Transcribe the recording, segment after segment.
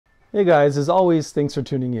Hey guys, as always, thanks for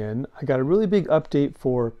tuning in. I got a really big update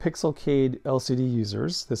for Pixelcade LCD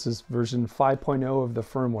users. This is version 5.0 of the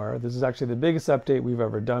firmware. This is actually the biggest update we've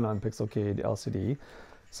ever done on Pixelcade LCD.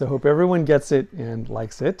 So hope everyone gets it and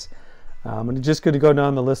likes it. I'm just going to go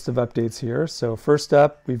down the list of updates here. So first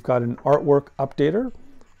up, we've got an artwork updater.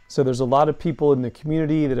 So there's a lot of people in the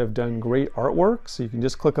community that have done great artwork. So you can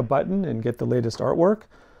just click a button and get the latest artwork.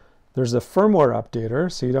 There's a firmware updater,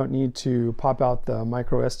 so you don't need to pop out the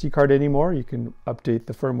micro SD card anymore. You can update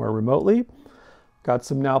the firmware remotely. Got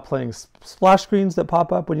some now playing splash screens that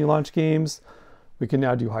pop up when you launch games. We can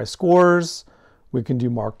now do high scores. We can do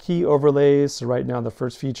marquee overlays. So right now the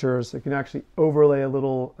first features, it can actually overlay a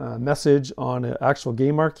little message on an actual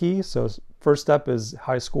game marquee. So first step is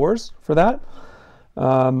high scores for that.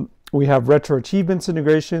 We have RetroAchievements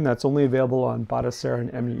integration. That's only available on Batocera and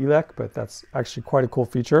EmuELC, but that's actually quite a cool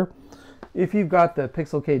feature. If you've got the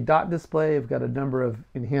Pixelcade Dot display, I've got a number of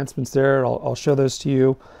enhancements there. I'll show those to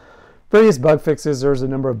you. Various bug fixes. There's a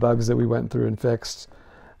number of bugs that we went through and fixed.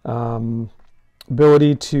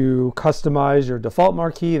 Ability to customize your default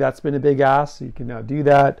marquee. That's been a big ask, so you can now do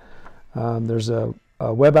that. There's a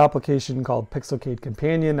web application called Pixelcade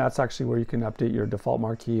Companion. That's actually where you can update your default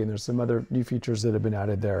marquee, and there's some other new features that have been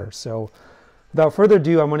added there. So without further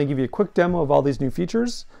ado, I'm going to give you a quick demo of all these new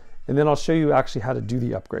features, and then I'll show you actually how to do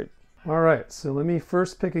the upgrade. All right, so let me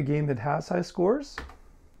first pick a game that has high scores.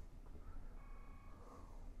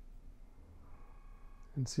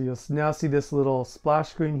 And so you'll now see this little splash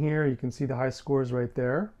screen here. You can see the high scores right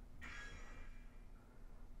there.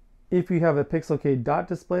 If you have a Pixelcade Dot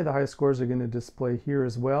display, the high scores are going to display here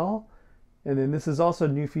as well. And then this is also a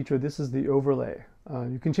new feature. This is the overlay.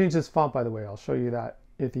 You can change this font, by the way. I'll show you that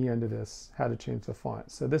at the end of this, how to change the font.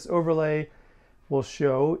 So this overlay will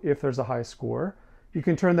show if there's a high score. You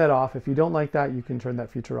can turn that off. If you don't like that, you can turn that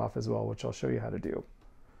feature off as well, which I'll show you how to do.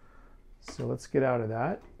 So let's get out of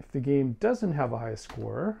that. If the game doesn't have a high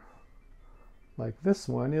score, like this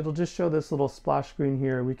one, it'll just show this little splash screen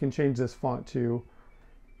here. We can change this font too.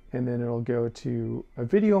 And then it'll go to a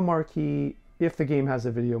video marquee if the game has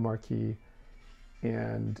a video marquee,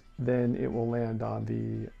 and then it will land on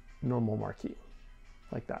the normal marquee,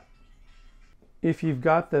 like that. If you've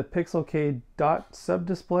got the Pixelcade Dot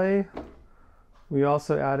sub-display, we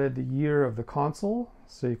also added the year of the console,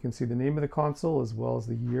 so you can see the name of the console as well as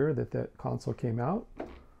the year that that console came out.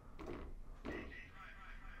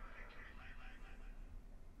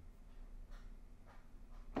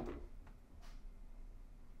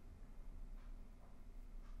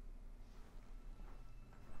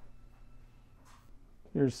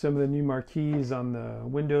 Here's some of the new marquees on the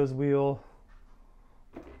Windows wheel.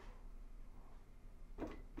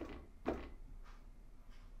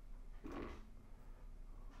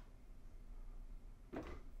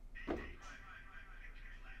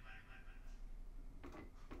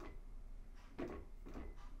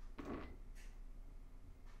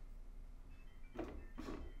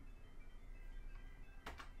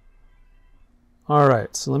 All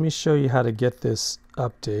right, so let me show you how to get this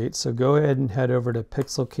update. So go ahead and head over to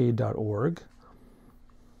pixelcade.org.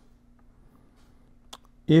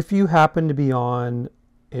 If you happen to be on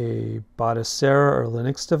a Batocera or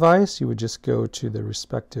Linux device, you would just go to the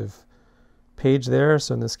respective page there.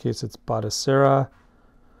 So in this case, it's Batocera,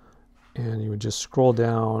 and you would just scroll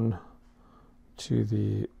down to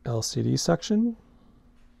the LCD section.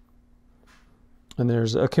 And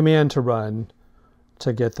there's a command to run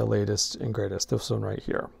to get the latest and greatest, this one right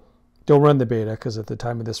here. Don't run the beta because at the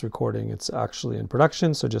time of this recording it's actually in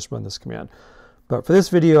production, so just run this command. But for this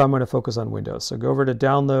video I'm going to focus on Windows. So go over to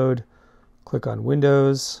download, click on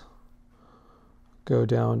Windows, go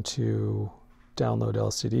down to download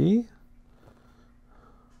LCD.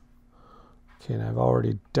 Okay, and I've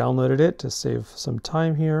already downloaded it to save some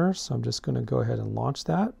time here, so I'm just going to go ahead and launch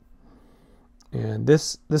that. And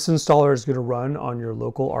this installer is going to run on your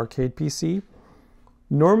local arcade PC.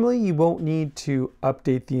 Normally you won't need to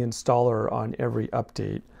update the installer on every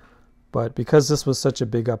update, but because this was such a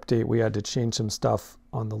big update, we had to change some stuff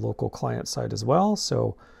on the local client side as well.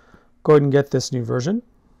 So go ahead and get this new version.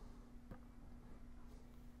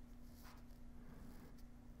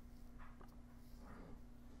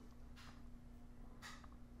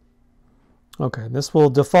 Okay, this will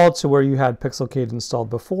default to where you had Pixelcade installed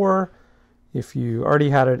before, if you already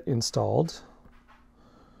had it installed.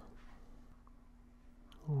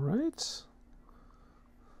 All right.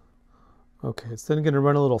 Okay, it's then going to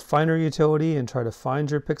run a little finder utility and try to find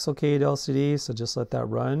your Pixelcade LCD, so just let that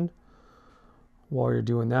run while you're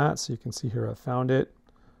doing that. So you can see here I found it.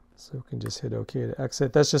 So we can just hit OK to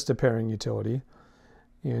exit. That's just a pairing utility.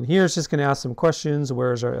 And here it's just going to ask some questions.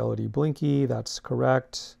 Where's our LEDBlinky? That's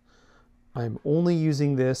correct. I'm only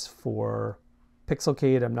using this for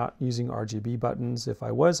Pixelcade. I'm not using RGB buttons. If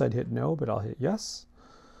I was, I'd hit no, but I'll hit yes.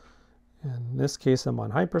 In this case, I'm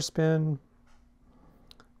on Hyperspin.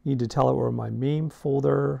 Need to tell it where my MAME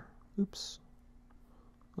folder, oops,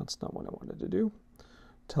 that's not what I wanted to do.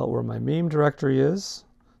 Tell it where my MAME directory is.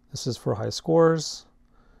 This is for high scores,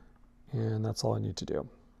 and that's all I need to do.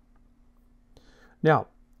 Now,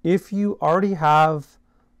 if you already have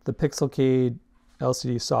the Pixelcade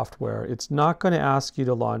LCD software, it's not going to ask you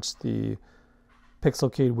to launch the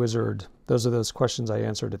Pixelcade Wizard. Those are those questions I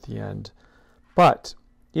answered at the end. But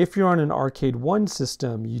if you're on an Arcade 1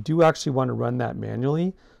 system, you do actually want to run that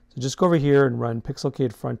manually. So just go over here and run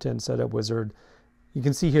Pixelcade Frontend Setup Wizard. You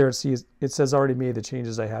can see here, it says already made the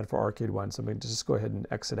changes I had for Arcade 1, so I'm going to just go ahead and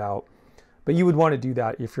exit out. But you would want to do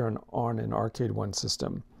that if you're on an Arcade 1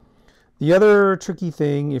 system. The other tricky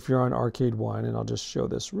thing, if you're on Arcade 1, and I'll just show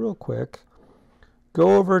this real quick,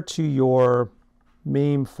 go over to your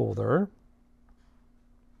MAME folder,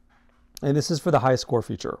 and this is for the high score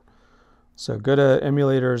feature. So go to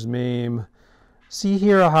emulators, MAME. See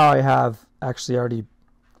here how I have actually already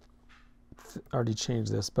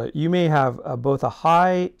changed this, but you may have both a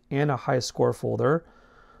high and a high score folder.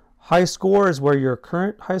 High score is where your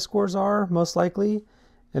current high scores are, most likely,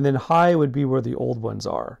 and then high would be where the old ones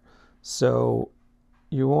are. So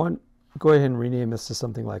you want go ahead and rename this to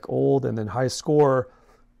something like old, and then high score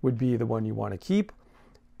would be the one you want to keep.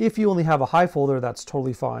 If you only have a high folder, that's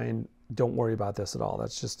totally fine. Don't worry about this at all.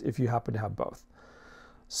 That's just if you happen to have both.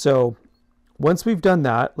 So once we've done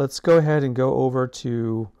that, let's go ahead and go over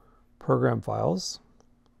to Program Files.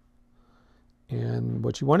 And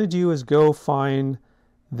what you want to do is go find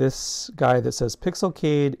this guy that says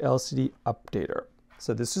Pixelcade LCD Updater.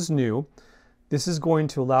 So this is new. This is going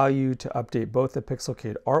to allow you to update both the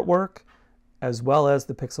Pixelcade artwork as well as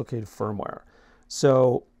the Pixelcade firmware.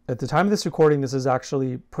 So at the time of this recording, this is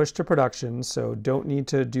actually pushed to production, so don't need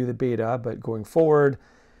to do the beta, but going forward,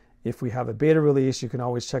 if we have a beta release, you can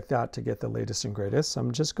always check that to get the latest and greatest. So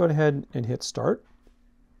I'm just going ahead and hit start.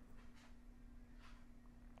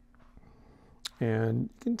 And you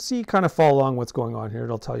can see, kind of follow along what's going on here.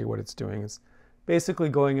 It'll tell you what it's doing. It's basically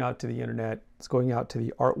going out to the internet. It's going out to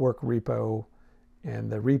the artwork repo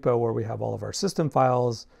and the repo where we have all of our system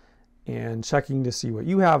files and checking to see what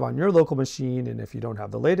you have on your local machine. And if you don't have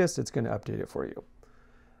the latest, it's going to update it for you.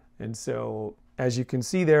 And so as you can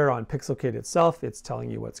see there on Pixelcade itself, it's telling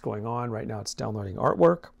you what's going on. Right now it's downloading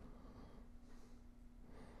artwork.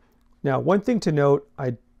 Now, one thing to note,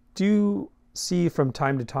 I do see from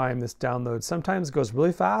time to time this download sometimes goes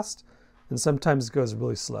really fast and sometimes goes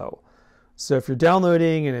really slow. So if you're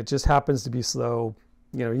downloading and it just happens to be slow,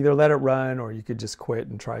 you know, either let it run or you could just quit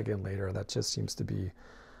and try again later. That just seems to be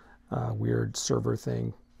a weird server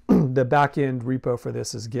thing. The backend repo for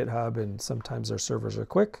this is GitHub, and sometimes their servers are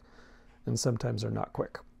quick and sometimes they're not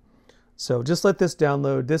quick. So just let this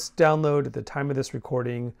download. This download at the time of this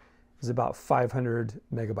recording is about 500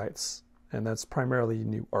 megabytes. And that's primarily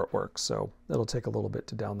new artwork, so it'll take a little bit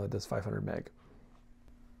to download this 500 meg.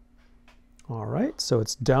 All right, so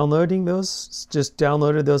it's downloading those. It's just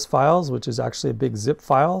downloaded those files, which is actually a big zip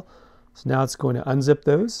file. So now it's going to unzip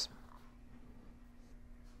those.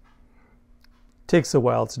 Takes a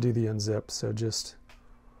while to do the unzip, so just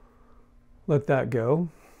let that go.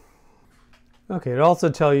 Okay, it'll also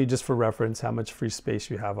tell you, just for reference, how much free space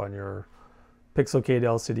you have on your Pixelcade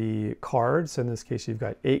LCD cards. In this case, you've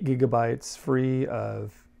got 8 gigabytes free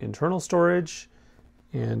of internal storage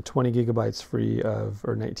and 20 gigabytes free of,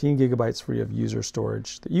 or 19 gigabytes free of user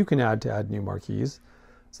storage that you can add to add new marquees.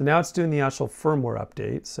 So now it's doing the actual firmware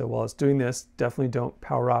update. So while it's doing this, definitely don't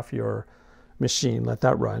power off your machine. Let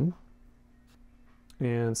that run.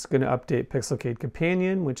 And it's going to update Pixelcade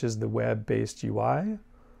Companion, which is the web-based UI. I'll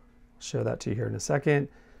show that to you here in a second.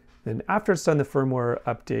 Then after it's done the firmware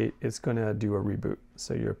update, it's going to do a reboot.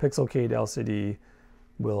 So your Pixelcade LCD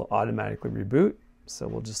will automatically reboot. So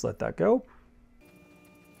we'll just let that go.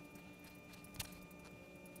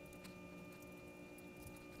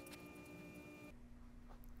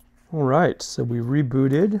 All right, so we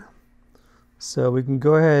rebooted. So we can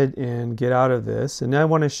go ahead and get out of this. And now I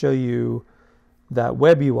want to show you that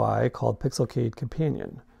web UI called Pixelcade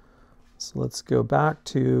Companion. So let's go back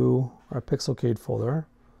to our Pixelcade folder.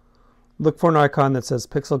 Look for an icon that says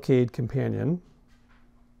Pixelcade Companion.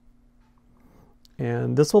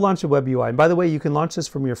 And this will launch a web UI. And by the way, you can launch this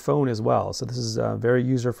from your phone as well. So this is very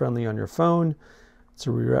user-friendly on your phone. It's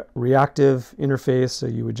a reactive interface, so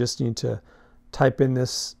you would just need to type in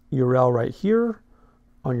this URL right here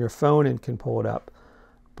on your phone and can pull it up.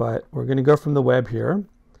 But we're going to go from the web here.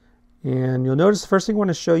 And you'll notice the first thing I want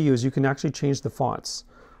to show you is you can actually change the fonts.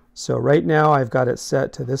 So right now I've got it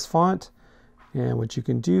set to this font, and what you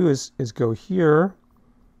can do is go here,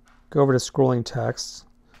 go over to scrolling text,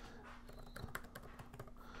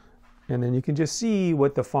 and then you can just see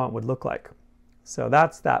what the font would look like. So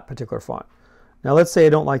that's that particular font. Now let's say I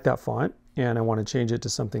don't like that font and I want to change it to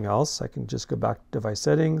something else. I can just go back to device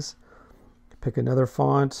settings, pick another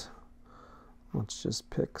font. Let's just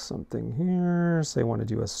pick something here. Say I want to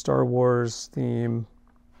do a Star Wars theme.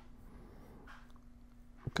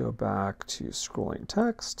 Go back to scrolling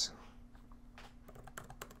text.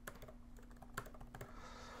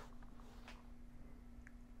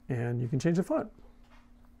 And you can change the font.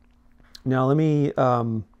 Now let me,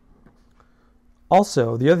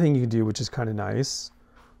 also the other thing you can do, which is kind of nice,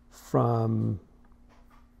 from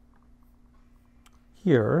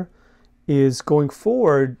here, is going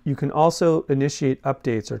forward, you can also initiate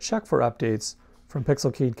updates or check for updates from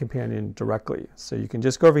Pixelcade Companion directly. So you can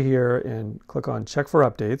just go over here and click on check for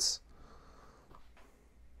updates.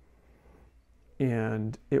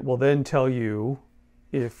 And it will then tell you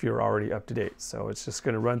if you're already up to date. So it's just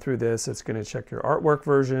going to run through this. It's going to check your artwork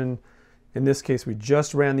version. In this case, we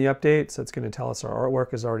just ran the update. So it's going to tell us our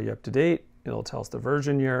artwork is already up to date. It'll tell us the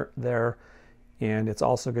version you're there. And it's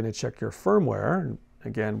also going to check your firmware.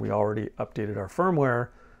 Again, we already updated our firmware,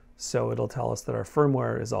 so it'll tell us that our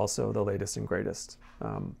firmware is also the latest and greatest.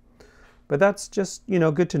 But that's just,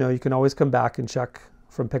 good to know. You can always come back and check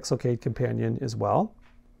from Pixelcade Companion as well.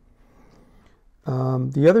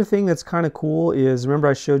 The other thing that's kind of cool is, remember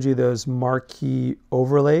I showed you those Marquee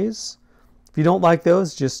Overlays? If you don't like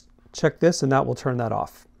those, just check this and that will turn that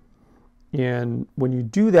off. And when you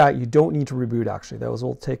do that, you don't need to reboot actually. Those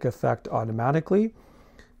will take effect automatically.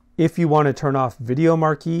 If you want to turn off video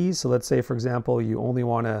marquees, so let's say, for example, you only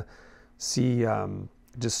want to see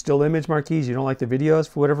just still image marquees, you don't like the videos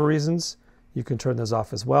for whatever reasons, you can turn those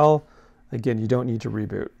off as well. Again, you don't need to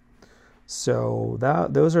reboot. So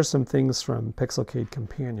those are some things from Pixelcade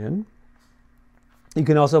Companion. You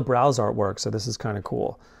can also browse artwork, so this is kind of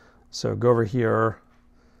cool. So go over here.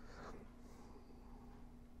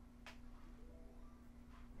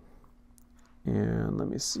 And let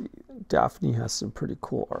me see, Daphne has some pretty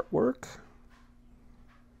cool artwork.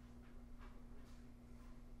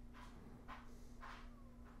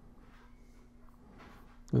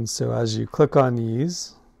 And so as you click on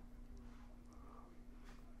these,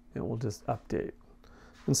 it will just update.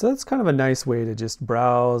 And so that's kind of a nice way to just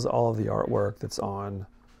browse all of the artwork that's on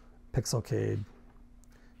Pixelcade.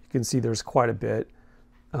 You can see there's quite a bit.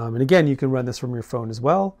 And again, you can run this from your phone as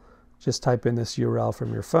well. Just type in this URL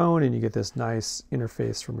from your phone and you get this nice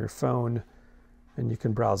interface from your phone and you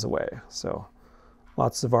can browse away. So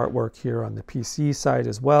lots of artwork here on the PC side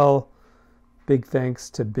as well. Big thanks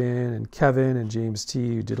to Ben and Kevin and James T,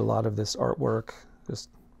 who did a lot of this artwork. Just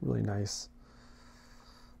really nice.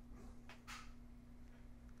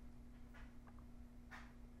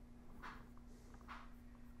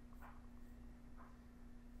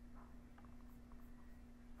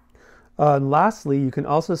 And lastly, you can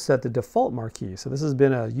also set the default marquee. So this has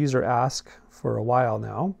been a user ask for a while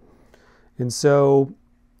now. And so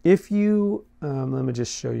if you, let me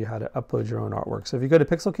just show you how to upload your own artwork. So if you go to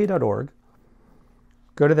pixelcade.org,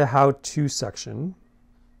 go to the how-to section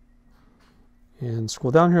and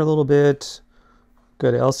scroll down here a little bit,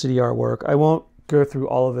 go to LCD artwork. I won't go through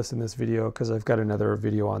all of this in this video because I've got another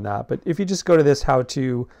video on that. But if you just go to this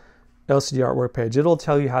how-to LCD artwork page, it'll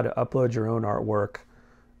tell you how to upload your own artwork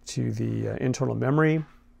to the internal memory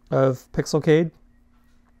of Pixelcade.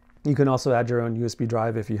 You can also add your own USB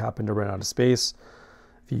drive if you happen to run out of space,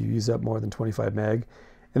 if you use up more than 25 meg.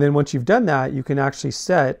 And then once you've done that, you can actually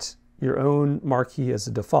set your own marquee as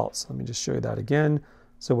a default. So let me just show you that again.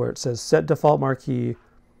 So where it says set default marquee,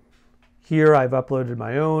 here I've uploaded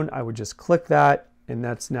my own. I would just click that and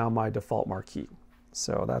that's now my default marquee.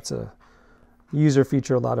 So that's a user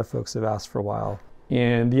feature a lot of folks have asked for a while.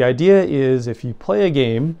 And the idea is if you play a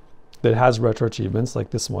game that has retro achievements like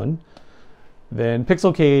this one, then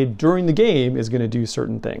Pixelcade during the game is going to do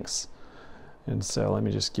certain things. And so let me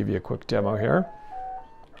just give you a quick demo here.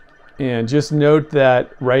 And just note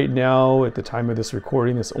that right now, at the time of this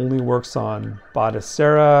recording, this only works on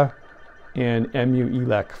Batocera and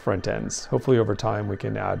EmuELC front ends. Hopefully over time we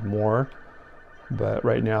can add more, but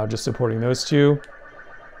right now just supporting those two.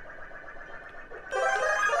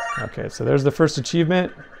 Okay, so there's the first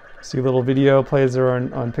achievement. See a little video plays there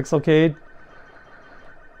on Pixelcade.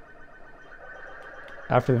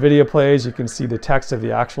 After the video plays, you can see the text of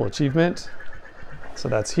the actual achievement. So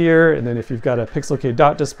that's here, and then if you've got a Pixelcade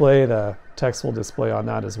Dot display, the text will display on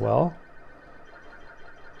that as well.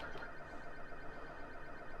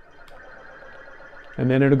 And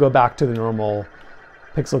then it'll go back to the normal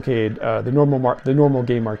Pixelcade, the normal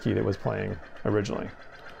game marquee that was playing originally.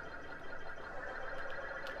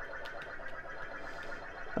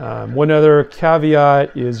 One other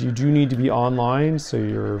caveat is you do need to be online, so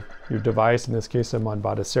your device, in this case I'm on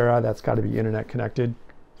Batocera, that's got to be internet connected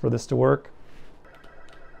for this to work.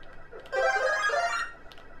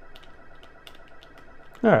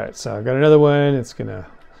 All right, so I've got another one. It's gonna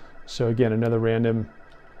show again another random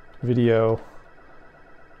video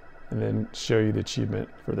and then show you the achievement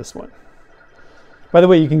for this one. By the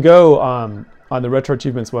way, you can go on the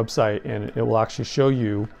RetroAchievements website and it will actually show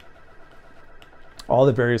you all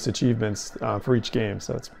the various achievements for each game.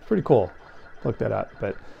 So it's pretty cool. Look that up.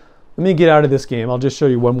 But let me get out of this game. I'll just show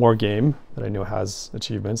you one more game that I know has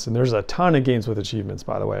achievements. And there's a ton of games with achievements,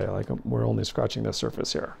 by the way. Like, we're only scratching the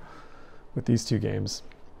surface here with these two games.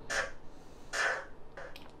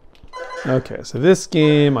 Okay, so this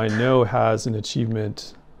game I know has an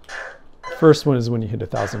achievement. First one is when you hit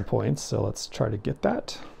 1,000 points, so let's try to get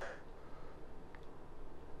that.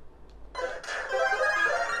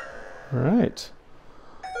 All right.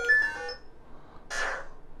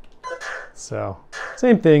 So,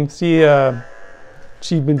 same thing. See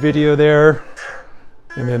achievement video there,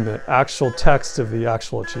 and then the actual text of the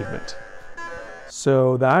actual achievement.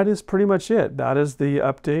 So that is pretty much it. That is the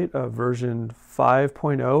update of version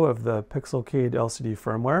 5.0 of the Pixelcade LCD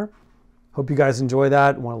firmware. Hope you guys enjoy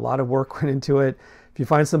that. A lot of work went into it. If you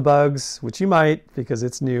find some bugs, which you might because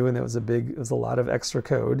it's new and it was a lot of extra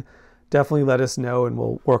code, definitely let us know and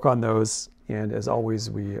we'll work on those. And as always,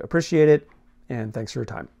 we appreciate it. And thanks for your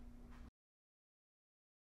time.